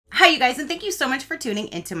you guys, and thank you so much for tuning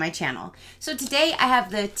into my channel. So today I have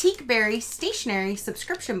the Teakberry Stationery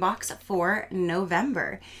subscription box for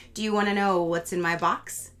November. Do you want to know what's in my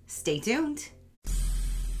box? Stay tuned.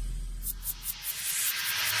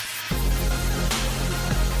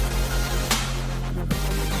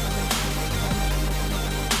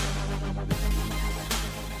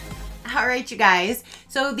 All right, you guys,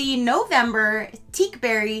 so the November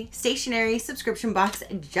Teakberry Stationery subscription box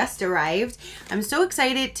just arrived. I'm so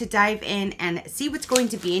excited to dive in and see what's going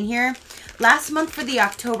to be in here. Last month for the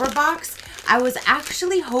October box, I was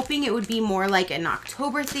actually hoping it would be more like an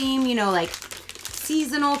October theme, you know, like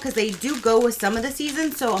seasonal, because they do go with some of the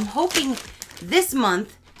seasons. So I'm hoping this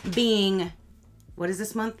month being, what is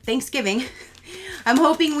this month? Thanksgiving. I'm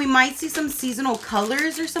hoping we might see some seasonal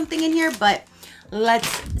colors or something in here, but let's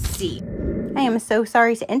see. I am so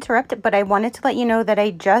sorry to interrupt, but I wanted to let you know that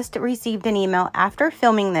I just received an email after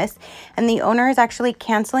filming this, and the owner is actually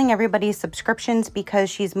canceling everybody's subscriptions because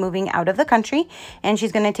she's moving out of the country, and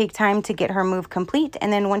she's going to take time to get her move complete.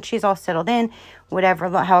 And then once she's all settled in,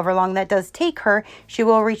 however long that does take her, she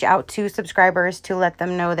will reach out to subscribers to let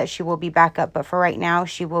them know that she will be back up. But for right now,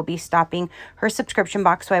 she will be stopping her subscription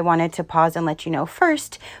box. So I wanted to pause and let you know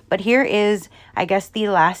first. But here is, I guess, the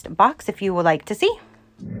last box if you would like to see.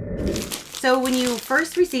 So when you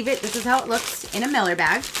first receive it, this is how it looks in a mailer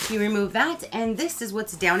bag. You remove that, and this is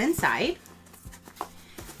what's down inside.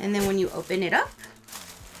 And then when you open it up,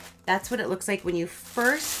 that's what it looks like when you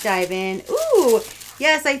first dive in. Ooh,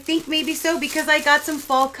 yes, I think maybe so, because I got some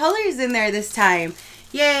fall colors in there this time.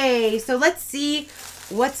 Yay! So let's see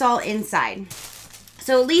what's all inside.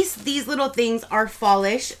 So at least these little things are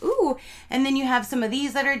fallish. Ooh, and then you have some of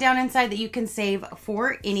these that are down inside that you can save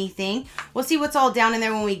for anything. We'll see what's all down in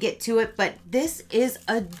there when we get to it, but this is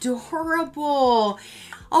adorable.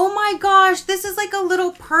 Oh my gosh, this is like a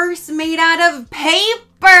little purse made out of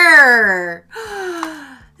paper.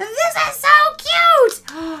 This is so cute.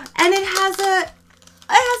 And it has a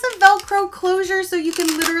Velcro closure so you can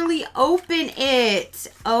literally open it.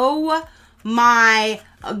 Oh my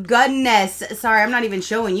goodness. Sorry, I'm not even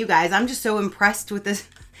showing you guys. I'm just so impressed with this.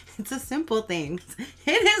 It's the simple things.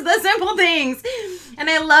 It is the simple things. And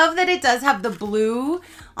I love that it does have the blue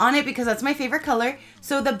on it because that's my favorite color.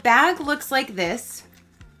 So the bag looks like this.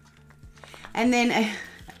 And then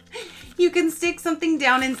you can stick something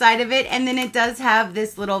down inside of it. And then it does have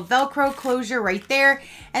this little Velcro closure right there.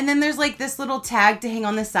 And then there's like this little tag to hang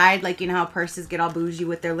on the side. Like, you know how purses get all bougie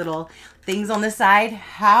with their little things on the side.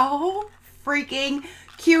 How freaking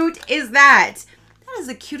cute is that? That is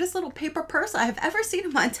the cutest little paper purse I have ever seen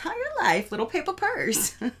in my entire life. Little paper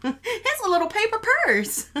purse. It's a little paper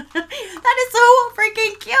purse. That is so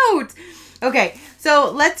freaking cute. Okay,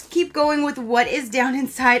 so let's keep going with what is down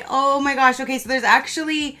inside. Oh my gosh. Okay, so there's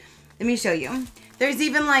actually, let me show you. There's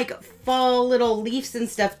even like fall little leaves and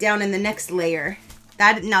stuff down in the next layer.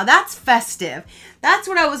 Now that's festive. That's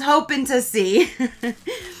what I was hoping to see.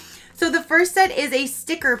 So the first set is a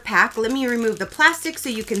sticker pack. Let me remove the plastic so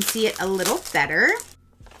you can see it a little better.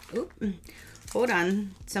 Oop, hold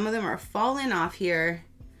on. Some of them are falling off here.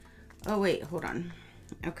 Oh wait, hold on.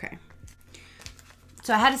 Okay.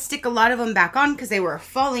 So I had to stick a lot of them back on because they were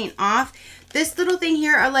falling off. This little thing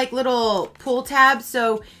here are like little pull tabs.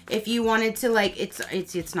 So if you wanted to, like,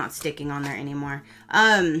 it's not sticking on there anymore.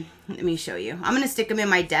 Let me show you. I'm going to stick them in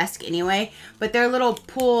my desk anyway, but they're little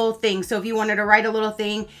pull things. So if you wanted to write a little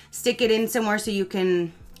thing, stick it in somewhere so you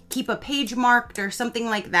can keep a page marked or something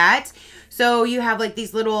like that. So you have like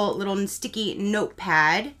these little sticky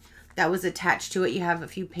notepad that was attached to it. You have a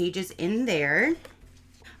few pages in there.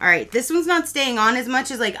 All right, this one's not staying on as much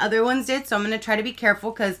as like other ones did, so I'm going to try to be careful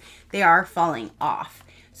because they are falling off.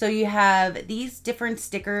 So you have these different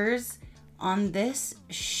stickers on this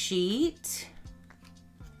sheet.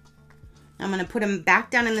 I'm going to put them back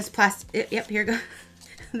down in this plastic. Yep, here we go.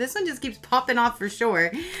 This one just keeps popping off for sure.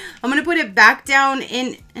 I'm going to put it back down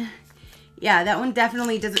in. Yeah, that one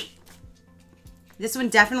definitely doesn't. This one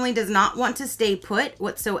definitely does not want to stay put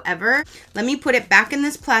whatsoever. Let me put it back in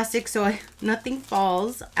this plastic so nothing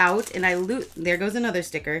falls out and I loot. There goes another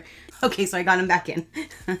sticker. Okay, so I got them back in.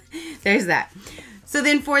 There's that. So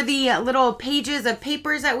then for the little pages of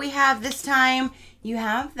papers that we have this time, you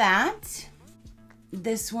have that.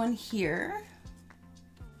 This one here.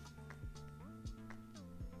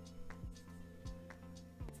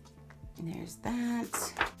 And there's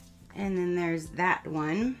that. And then there's that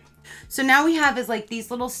one. So now we have is like these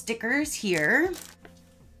little stickers here.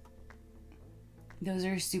 Those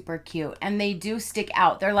are super cute and they do stick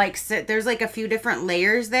out. They're like, there's like a few different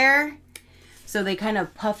layers there. So they kind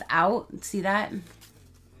of puff out. See that?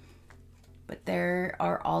 But there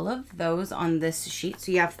are all of those on this sheet.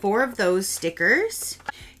 So you have 4 of those stickers.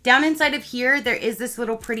 Down inside of here, there is this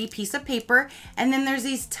little pretty piece of paper, and then there's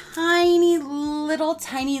these tiny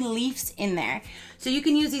leaves in there. So you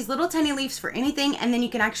can use these little tiny leaves for anything, and then you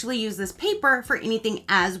can actually use this paper for anything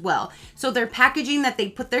as well. So their packaging that they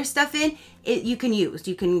put their stuff in, you can use.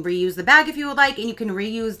 You can reuse the bag if you would like, and you can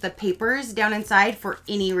reuse the papers down inside for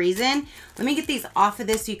any reason. Let me get these off of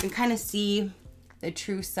this so you can kind of see the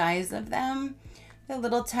true size of them. The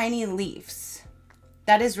little tiny leaves.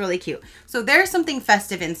 That is really cute. So there's something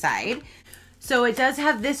festive inside. So it does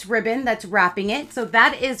have this ribbon that's wrapping it. So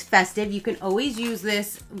that is festive. You can always use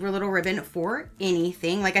this little ribbon for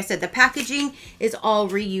anything. Like I said, the packaging is all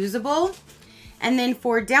reusable. And then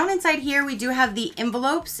for down inside here, we do have the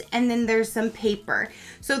envelopes, and then there's some paper.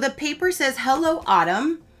 So the paper says Hello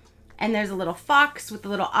Autumn, and there's a little fox with a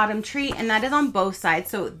little autumn tree, and that is on both sides.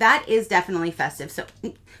 So that is definitely festive. So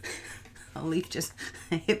a leaf just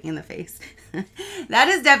hit me in the face. That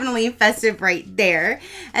is definitely festive right there.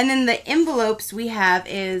 And then the envelopes we have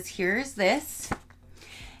is, here's this.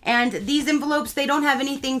 And these envelopes, they don't have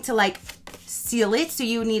anything to like seal it. So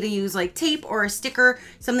you need to use like tape or a sticker,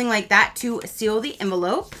 something like that to seal the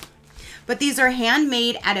envelope. But these are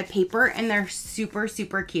handmade out of paper, and they're super,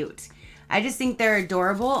 super cute. I just think they're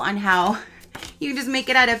adorable on how you just make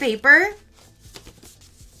it out of paper.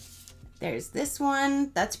 There's this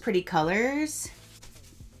one. That's pretty colors.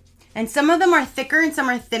 And some of them are thicker and some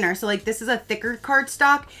are thinner. So like this is a thicker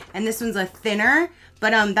cardstock and this one's a thinner.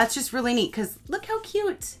 But that's just really neat because look how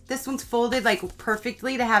cute. This one's folded like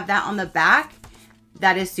perfectly to have that on the back.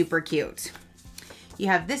 That is super cute. You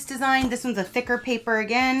have this design. This one's a thicker paper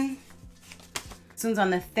again. This one's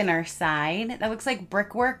on the thinner side. That looks like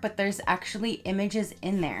brickwork, but there's actually images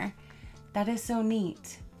in there. That is so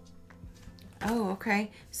neat. Oh,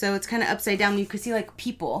 okay. So it's kind of upside down. You can see like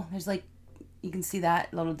people. There's like, you can see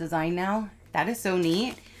that little design now. That is so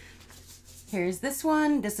neat. Here's this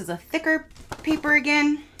one. This is a thicker paper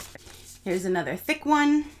again. Here's another thick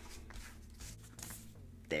one.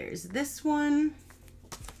 There's this one.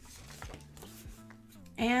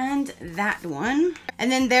 And that one.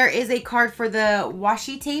 And then there is a card for the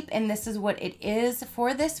washi tape, and this is what it is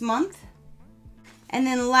for this month. And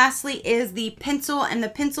then lastly is the pencil, and the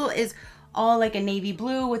pencil is all like a navy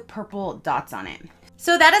blue with purple dots on it.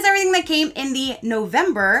 So that is everything that came in the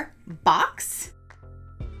November box.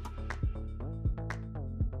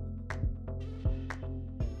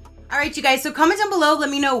 All right, you guys, so comment down below. Let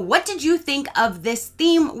me know, what did you think of this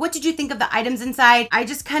theme? What did you think of the items inside? I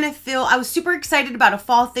just kind of feel, I was super excited about a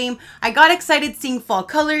fall theme. I got excited seeing fall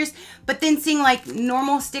colors, but then seeing like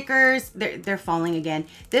normal stickers, they're falling again.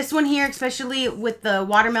 This one here, especially with the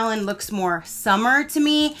watermelon, looks more summer to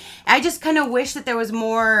me. I just kind of wish that there was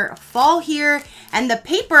more fall here, and the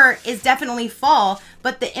paper is definitely fall,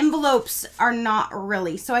 but the envelopes are not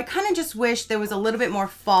really. So I kind of just wish there was a little bit more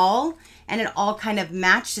fall and it all kind of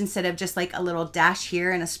matched instead of just like a little dash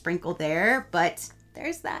here and a sprinkle there, but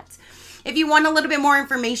there's that. If you want a little bit more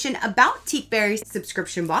information about Teakberry's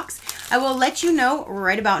subscription box, I will let you know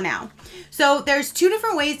right about now. So there's 2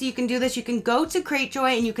 different ways you can do this. You can go to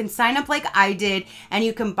Cratejoy and you can sign up like I did, and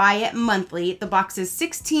you can buy it monthly. The box is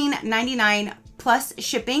 $16.99 plus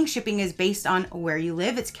shipping. Shipping is based on where you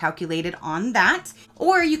live. It's calculated on that.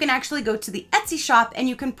 Or you can actually go to the Etsy shop and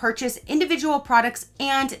you can purchase individual products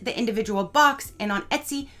and the individual box. And on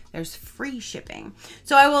Etsy, there's free shipping.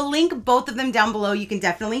 So I will link both of them down below. You can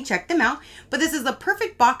definitely check them out. But this is the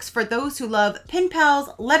perfect box for those who love pen pals,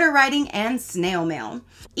 letter writing, and snail mail.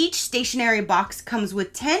 Each stationery box comes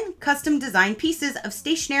with 10 custom design pieces of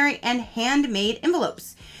stationery and handmade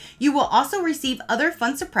envelopes. You will also receive other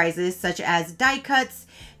fun surprises such as die cuts,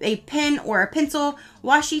 a pen or a pencil,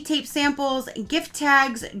 washi tape samples, gift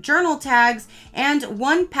tags, journal tags, and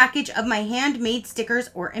 1 package of my handmade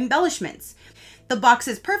stickers or embellishments. The box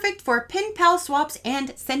is perfect for pen pal swaps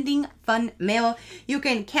and sending fun mail. You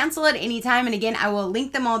can cancel at any time, and again, I will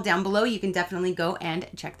link them all down below. You can definitely go and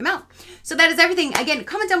check them out. So that is everything. Again,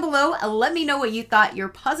 comment down below. Let me know what you thought. Your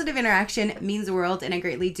positive interaction means the world, and I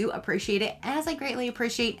greatly do appreciate it, as I greatly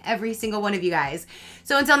appreciate every single one of you guys.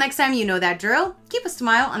 So until next time, you know that drill. Keep a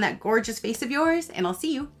smile on that gorgeous face of yours, and I'll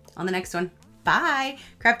see you on the next one. Bye.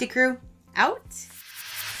 Crafty crew, out.